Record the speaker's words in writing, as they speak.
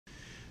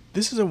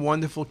This is a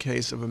wonderful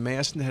case of a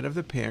mass in the head of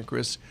the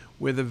pancreas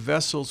where the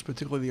vessels,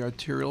 particularly the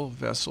arterial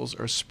vessels,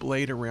 are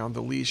splayed around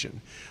the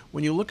lesion.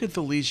 When you look at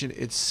the lesion,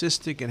 it's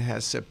cystic and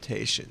has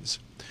septations.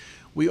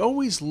 We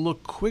always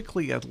look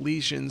quickly at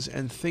lesions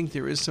and think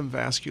there is some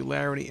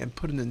vascularity and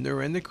put in the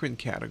neuroendocrine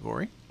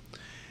category.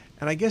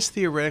 And I guess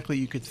theoretically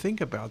you could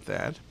think about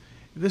that.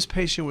 If this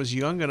patient was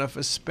young enough,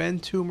 a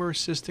SPEN tumor,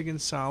 cystic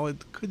and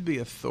solid, could be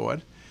a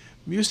thought.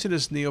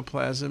 Mucinous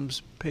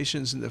neoplasms,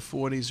 patients in the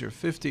 40s or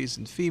 50s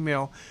and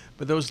female,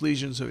 but those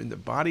lesions are in the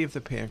body of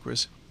the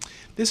pancreas.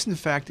 This, in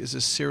fact, is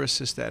a serous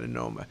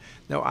cystadenoma.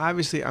 Now,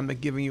 obviously, I'm not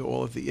giving you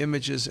all of the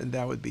images, and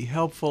that would be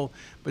helpful,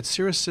 but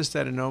serous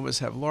cystadenomas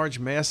have large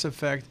mass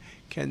effect,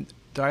 can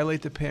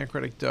dilate the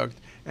pancreatic duct,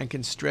 and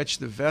can stretch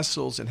the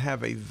vessels and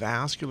have a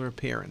vascular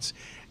appearance.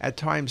 At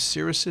times,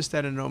 serous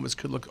cystadenomas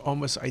could look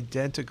almost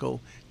identical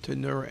to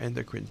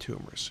neuroendocrine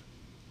tumors.